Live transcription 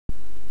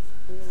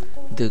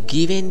The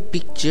given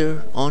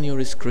picture on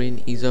your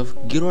screen is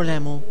of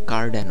Girolamo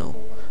Cardano,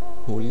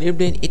 who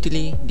lived in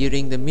Italy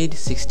during the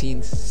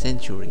mid-16th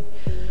century.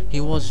 He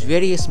was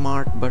very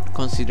smart but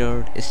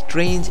considered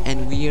strange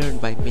and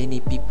weird by many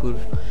people,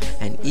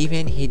 and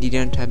even he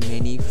didn't have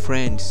many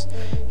friends.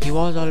 He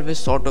was always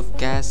sort of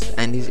caste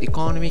and his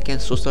economic and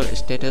social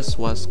status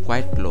was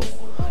quite low.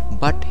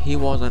 But he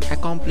was an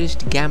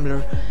accomplished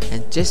gambler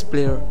and chess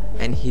player,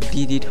 and he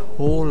did it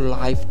whole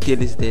life till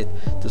his death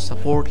to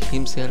support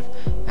himself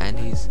and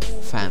his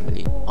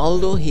family.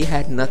 Although he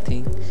had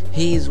nothing,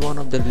 he is one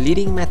of the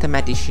leading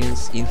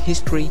mathematicians in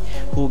history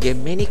who gave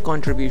many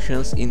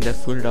contributions in the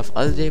field of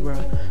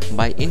algebra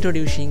by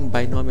introducing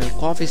binomial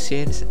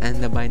coefficients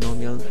and the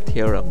binomial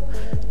theorem.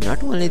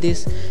 Not only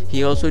this,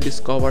 he also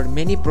discovered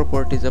many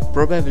properties of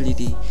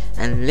probability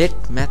and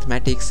let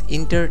mathematics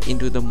enter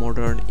into the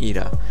modern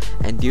era.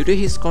 And due to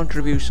his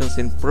contributions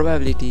in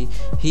probability,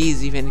 he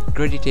is even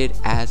credited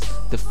as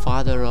the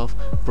father of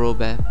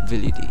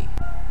probability.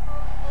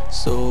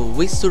 So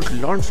we should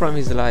learn from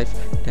his life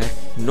that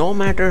no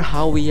matter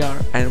how we are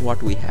and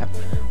what we have,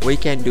 we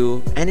can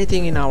do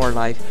anything in our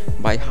life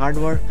by hard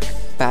work,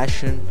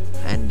 passion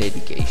and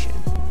dedication.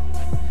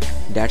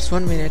 That's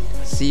 1 minute.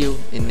 See you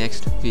in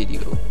next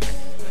video.